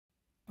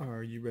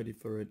Are you ready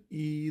for an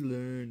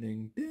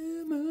e-learning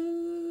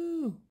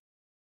demo?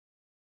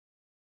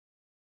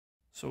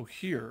 So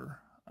here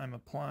I'm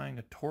applying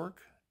a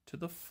torque to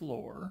the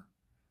floor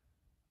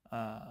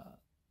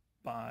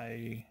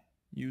by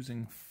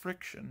using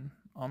friction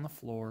on the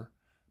floor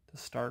to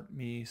start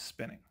me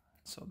spinning.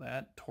 So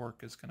that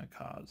torque is going to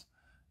cause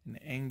an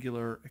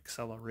angular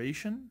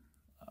acceleration.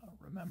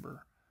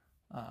 Remember,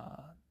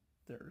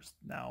 there's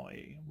now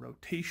a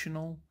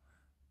rotational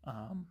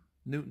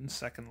Newton's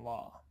second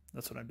law.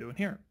 That's what I'm doing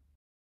here.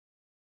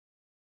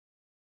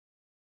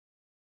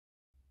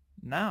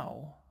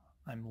 Now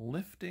I'm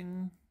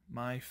lifting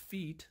my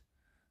feet,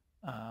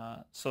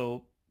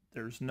 so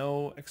there's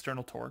no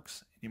external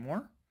torques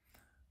anymore,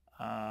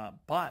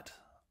 but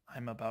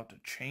I'm about to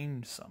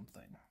change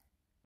something.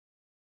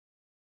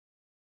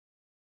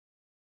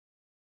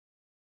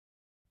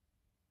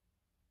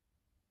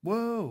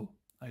 Whoa,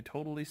 I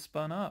totally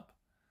spun up.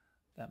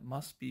 That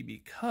must be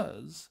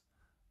because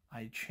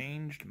I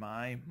changed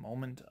my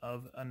moment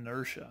of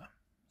inertia.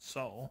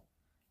 So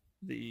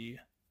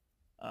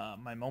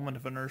my moment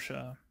of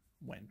inertia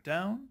went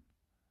down,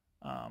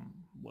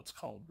 what's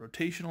called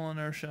rotational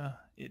inertia,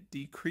 it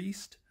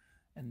decreased,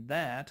 and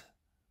that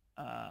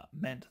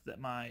meant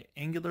that my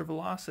angular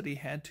velocity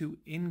had to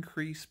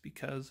increase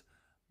because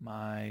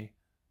my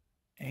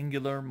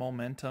angular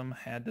momentum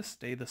had to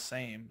stay the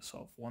same.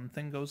 So if one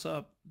thing goes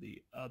up,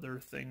 the other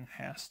thing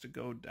has to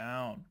go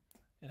down.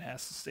 It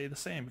has to stay the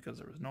same because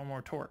there was no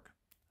more torque,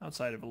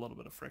 outside of a little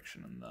bit of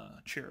friction in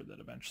the chair that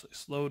eventually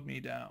slowed me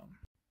down.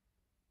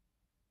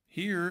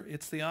 Here,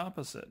 it's the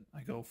opposite. I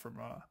go from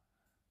a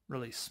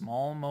really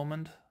small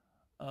moment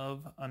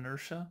of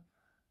inertia,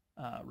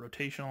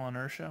 rotational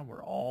inertia,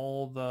 where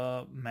all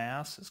the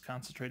mass is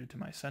concentrated to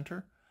my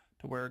center,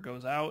 to where it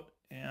goes out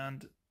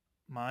and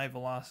my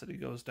velocity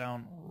goes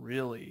down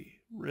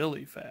really,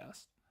 really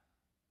fast.